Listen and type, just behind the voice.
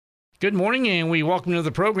Good morning, and we welcome to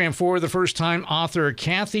the program for the first time author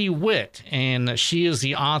Kathy Witt, and she is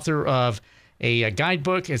the author of a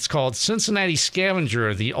guidebook. It's called Cincinnati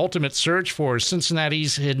Scavenger, the ultimate search for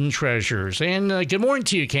Cincinnati's hidden treasures. And good morning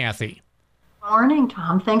to you, Kathy. Morning,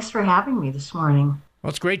 Tom. Thanks for having me this morning. Well,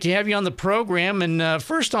 it's great to have you on the program. And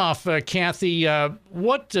first off, Kathy,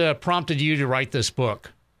 what prompted you to write this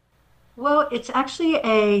book? Well, it's actually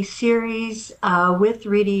a series with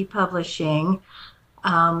WRBI Publishing.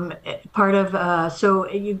 Part of so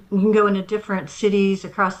you can go into different cities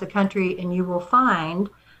across the country and you will find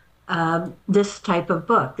this type of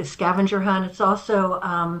book, the scavenger hunt. It's also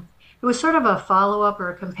it was sort of a follow-up or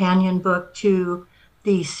a companion book to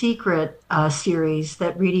the Secret series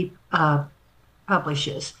that WRBI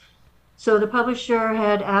publishes. So the publisher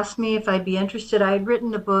had asked me if I'd be interested. I had written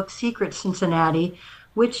the book Secret Cincinnati,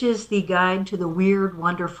 which is the guide to the weird,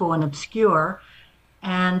 wonderful, and obscure.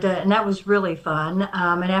 And that was really fun.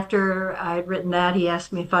 And after I'd written that, he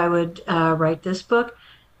asked me if I would write this book.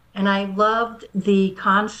 And I loved the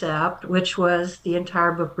concept, which was the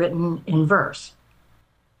entire book written in verse.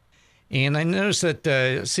 And I noticed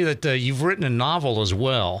that, you've written a novel as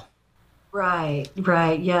well. Right,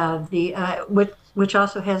 yeah. The which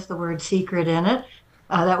also has the word secret in it.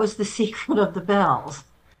 That was The Secret of the Bells.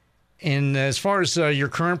 And as far as your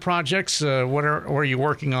current projects, what are you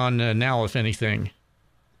working on now, if anything?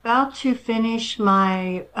 About to finish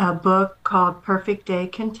my book called Perfect Day,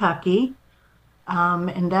 Kentucky.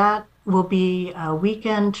 And that will be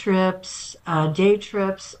weekend trips, day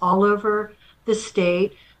trips all over the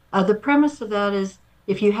state. The premise of that is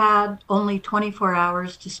if you had only 24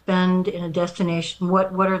 hours to spend in a destination,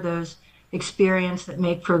 what are those experiences that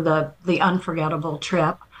make for the unforgettable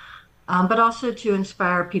trip? But also to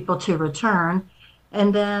inspire people to return.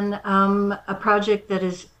 And then a project that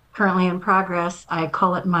is currently in progress, I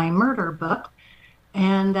call it my murder book.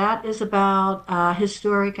 And that is about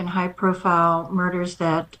historic and high-profile murders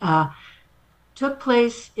that took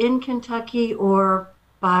place in Kentucky or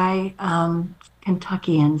by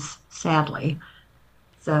Kentuckians, sadly.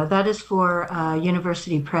 So that is for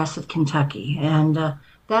University Press of Kentucky. And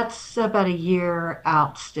that's about a year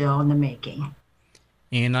out still in the making.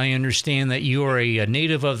 And I understand that you are a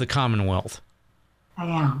native of the Commonwealth. I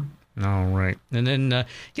am. All right. And then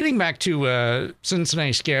getting back to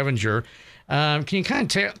Cincinnati Scavenger, can you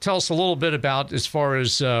kind of tell us a little bit about as far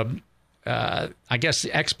as, I guess,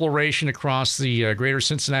 the exploration across the greater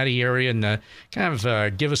Cincinnati area and kind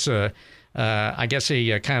of give us a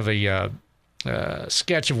kind of a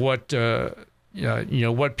sketch of what,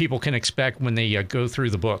 what people can expect when they go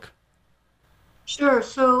through the book? Sure.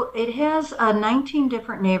 So it has 19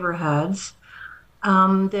 different neighborhoods.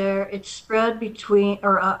 It's spread between,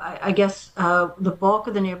 or I guess the bulk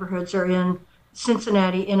of the neighborhoods are in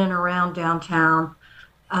Cincinnati, in and around downtown,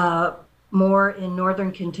 more in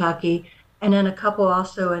northern Kentucky, and then a couple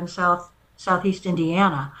also in southeast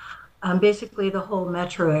Indiana, basically the whole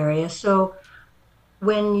metro area. So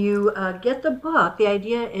when you get the book, the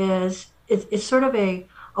idea is it's sort of a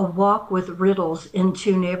walk with riddles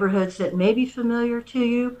into neighborhoods that may be familiar to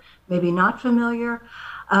you, maybe not familiar,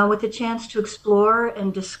 with a chance to explore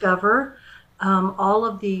and discover. All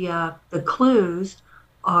of the clues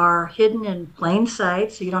are hidden in plain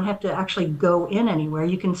sight, so you don't have to actually go in anywhere.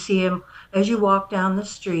 You can see them as you walk down the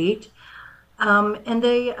street. And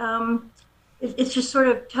it just sort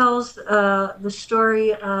of tells the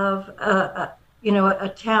story of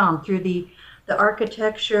a town through the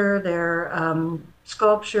architecture, their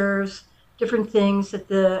sculptures, different things that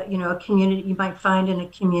a community you might find in a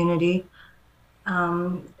community.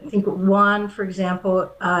 I think one, for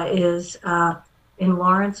example, is in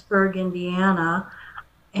Lawrenceburg, Indiana,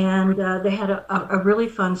 and they had a really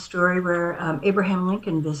fun story where Abraham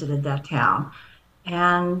Lincoln visited that town,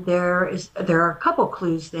 and there are a couple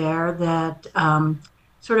clues there that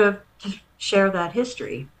sort of share that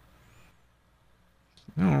history.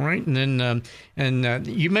 All right, and then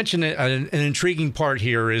you mentioned an intriguing part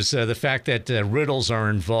here is the fact that riddles are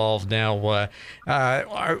involved. Now,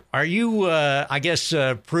 are you, I guess,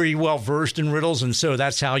 pretty well versed in riddles, and so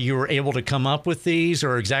that's how you were able to come up with these,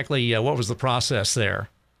 or exactly what was the process there?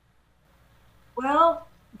 Well,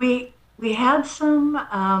 we had some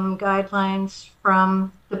guidelines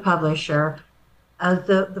from the publisher.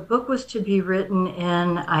 The book was to be written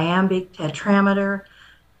in iambic tetrameter,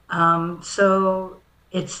 so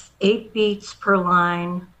it's 8 beats per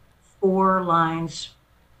line, 4 lines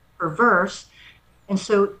per verse. And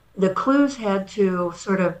so the clues had to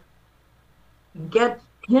sort of get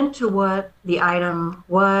into what the item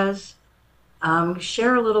was,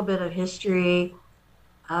 share a little bit of history,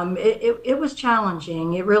 It was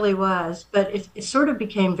challenging. It really was, but it sort of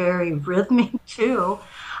became very rhythmic too,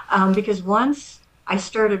 because once I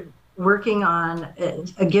started working on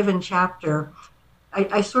a given chapter,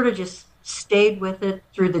 I sort of just stayed with it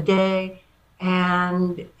through the day,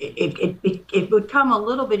 and it would come a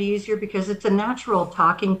little bit easier because it's a natural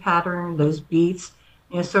talking pattern. Those beats,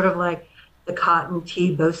 sort of like the cotton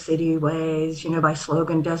tea both city ways, by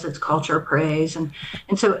slogan does its culture praise. And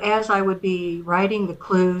so as I would be writing the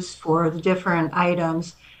clues for the different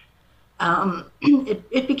items,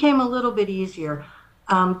 it became a little bit easier.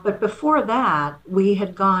 But before that, we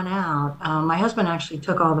had gone out. My husband actually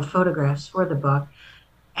took all the photographs for the book,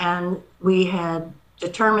 and we had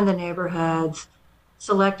determined the neighborhoods,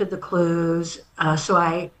 selected the clues. So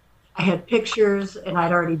I had pictures, and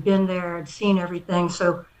I'd already been there, I'd seen everything.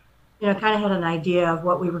 So kind of had an idea of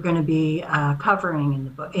what we were going to be covering in the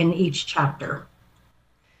book, in each chapter.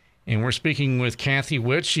 And we're speaking with Kathy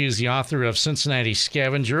Witt. She is the author of Cincinnati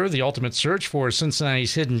Scavenger, The Ultimate Search for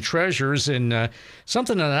Cincinnati's Hidden Treasures. And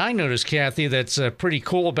something that I noticed, Kathy, that's pretty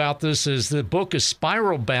cool about this is the book is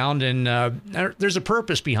spiral bound, and there's a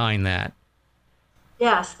purpose behind that.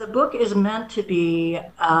 Yes, the book is meant to be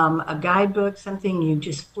a guidebook, something you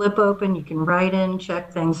just flip open, you can write in,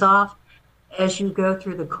 check things off as you go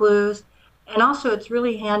through the clues. And also it's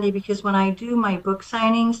really handy because when I do my book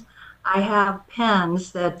signings, I have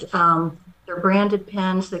pens that they're branded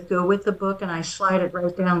pens that go with the book, and I slide it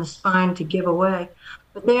right down the spine to give away.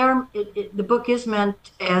 But the book is meant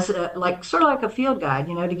as sort of like a field guide,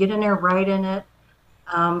 to get in there, write in it,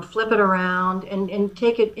 flip it around, and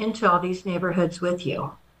take it into all these neighborhoods with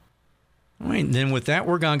you. All right, and then with that,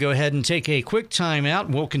 we're going to go ahead and take a quick time out.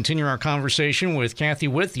 We'll continue our conversation with Kathy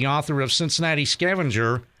Witt, the author of Cincinnati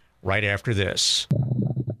Scavenger, right after this.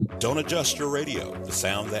 Don't adjust your radio. The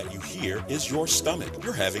sound that you hear is your stomach.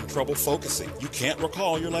 You're having trouble focusing. You can't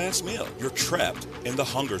recall your last meal. You're trapped in the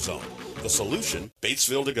hunger zone. The solution,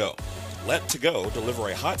 Batesville To Go. Let To Go deliver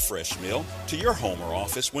a hot, fresh meal to your home or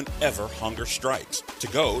office whenever hunger strikes. To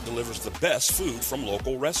Go delivers the best food from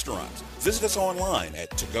local restaurants. Visit us online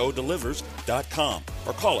at togodelivers.com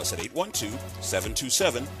or call us at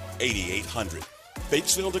 812-727-8800.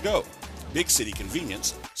 Batesville To Go. Big city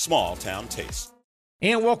convenience, small town taste.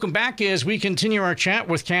 And welcome back as we continue our chat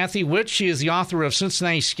with Kathy Witt. She is the author of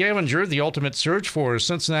Cincinnati Scavenger, The Ultimate Search for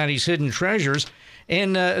Cincinnati's Hidden Treasures.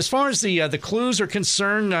 And as far as the clues are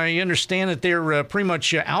concerned, I understand that they're pretty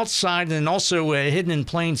much outside and also hidden in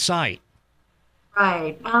plain sight.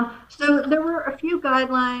 Right. So there were a few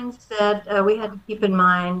guidelines that we had to keep in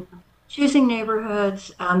mind. Choosing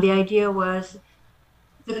neighborhoods, the idea was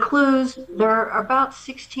the clues, there are about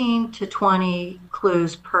 16 to 20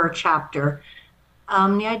 clues per chapter.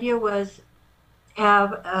 The idea was to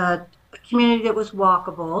have a community that was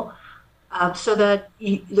walkable, so that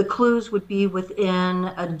the clues would be within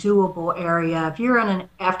a doable area. If you're on an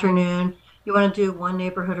afternoon, you want to do one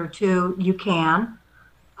neighborhood or two, you can.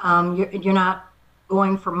 You're not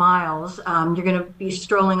going for miles. You're going to be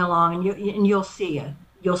strolling along, and you'll see it.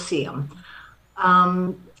 You'll see them.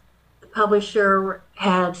 The publisher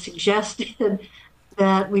had suggested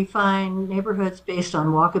that we find neighborhoods based on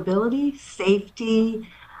walkability, safety,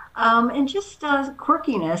 and just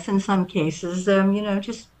quirkiness in some cases.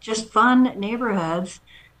 Just fun neighborhoods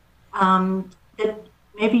that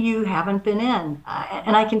maybe you haven't been in.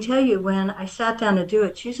 And I can tell you, when I sat down to do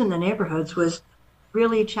it, choosing the neighborhoods was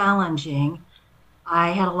really challenging.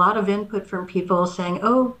 I had a lot of input from people saying,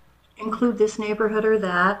 "Oh, include this neighborhood or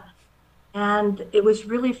that." And it was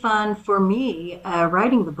really fun for me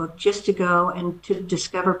writing the book just to go and to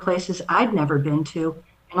discover places I'd never been to,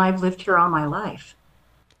 and I've lived here all my life.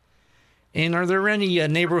 And are there any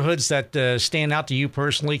neighborhoods that stand out to you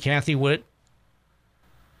personally, Kathy Witt?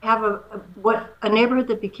 I have a neighborhood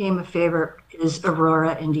that became a favorite is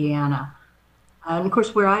Aurora, Indiana. And of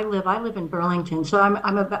course, where I live in Burlington, so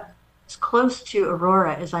I'm about as close to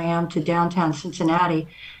Aurora as I am to downtown Cincinnati.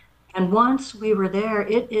 And once we were there,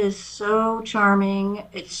 it is so charming.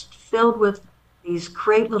 It's filled with these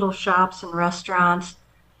great little shops and restaurants.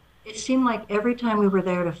 It seemed like every time we were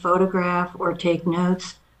there to photograph or take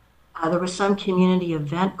notes, there was some community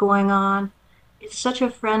event going on. It's such a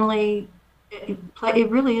friendly, it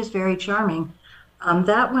really is very charming.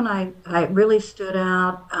 That one I really stood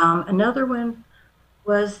out. Another one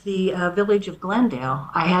was the village of Glendale.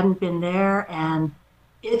 I hadn't been there, and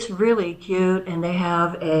it's really cute, and they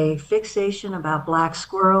have a fixation about black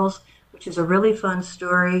squirrels, which is a really fun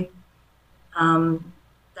story.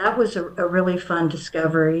 That was a really fun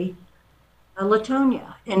discovery.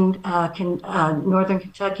 Latonia in northern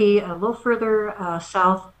Kentucky, a little further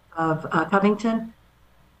south of Covington,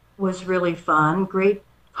 was really fun. Great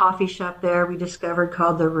coffee shop there we discovered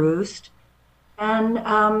called The Roost.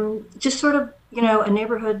 And just sort of, a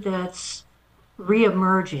neighborhood that's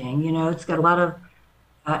re-emerging. It's got a lot of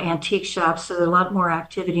antique shops, so there's a lot more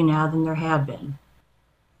activity now than there had been.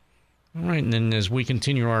 All right, and then as we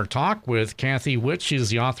continue our talk with Kathy Witt, she is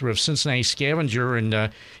the author of Cincinnati Scavenger,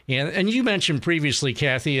 and you mentioned previously,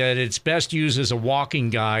 Kathy, that it's best used as a walking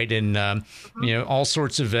guide, and all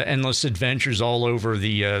sorts of endless adventures all over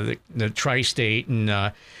the tri-state, and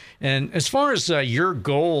as far as your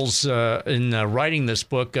goals in writing this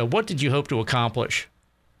book, what did you hope to accomplish?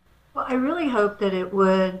 Well, I really hope that it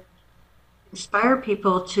would inspire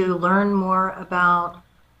people to learn more about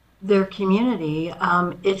their community.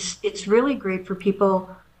 It's really great for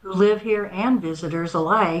people who live here and visitors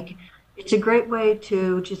alike. It's a great way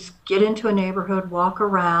to just get into a neighborhood, walk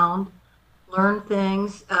around, learn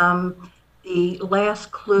things. The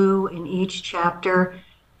last clue in each chapter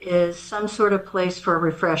is some sort of place for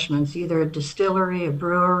refreshments, either a distillery, a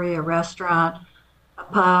brewery, a restaurant, a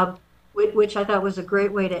pub, which I thought was a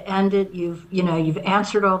great way to end it. You've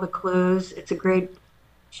answered all the clues. It's a great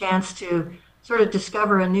chance to sort of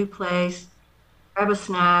discover a new place, grab a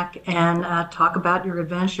snack, and talk about your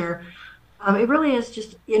adventure. It really is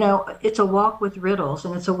just, it's a walk with riddles,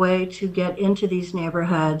 and it's a way to get into these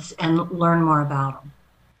neighborhoods and learn more about them.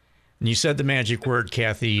 And you said the magic word,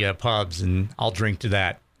 Kathy, pubs, and I'll drink to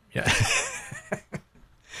that. Yeah.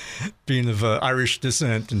 Being of Irish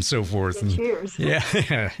descent and so forth. And, cheers.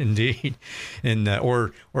 Yeah, indeed. And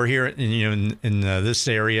or here in this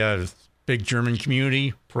area, big German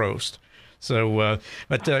community, Prost. So,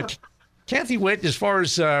 but Kathy Witt, as far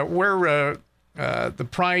as where the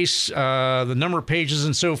price, the number of pages,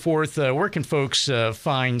 and so forth, where can folks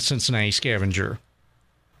find Cincinnati Scavenger?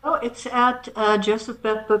 Oh, it's at Joseph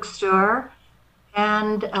Beth Bookstore,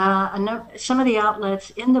 and some of the outlets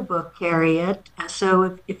in the book carry it.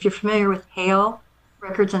 So if you're familiar with Hale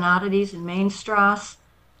Records and Oddities in Main Strasse,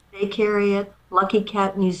 they carry it. Lucky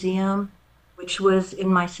Cat Museum, which was in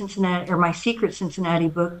my Secret Cincinnati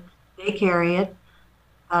book, they carry it.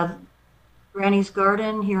 Granny's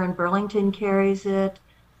Garden here in Burlington carries it.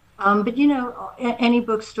 But, any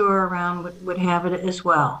bookstore around would have it as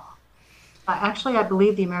well. Actually, I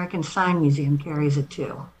believe the American Sign Museum carries it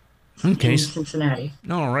too. Okay. In Cincinnati.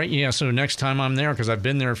 All right. Yeah. So next time I'm there, because I've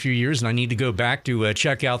been there a few years and I need to go back to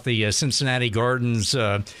check out the Cincinnati Gardens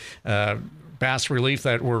bas relief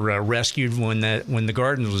that were rescued when the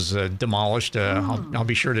garden was demolished. I'll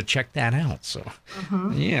be sure to check that out. So,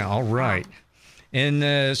 yeah. All right. And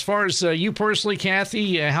as far as you personally,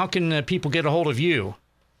 Kathy, how can people get a hold of you?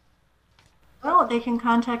 Well, they can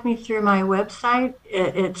contact me through my website.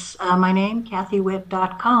 It's my name,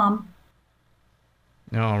 KathyWitt.com.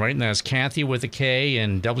 All right, and that's Kathy with a K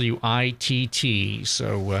and W-I-T-T.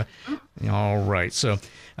 So, all right. So,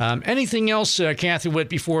 anything else, Kathy Witt,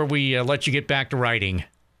 before we let you get back to writing?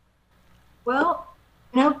 Well,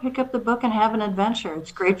 pick up the book and have an adventure.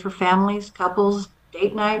 It's great for families, couples,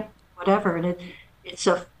 date night, whatever. And it's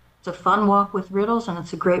a fun walk with riddles, and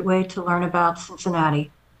it's a great way to learn about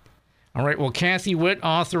Cincinnati. All right. Well, Kathy Witt,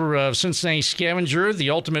 author of Cincinnati Scavenger, The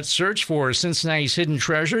Ultimate Search for Cincinnati's Hidden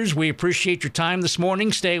Treasures. We appreciate your time this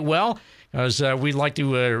morning. Stay well, as we'd like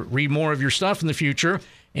to read more of your stuff in the future.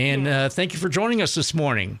 And thank you for joining us this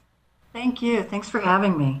morning. Thank you. Thanks for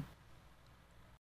having me.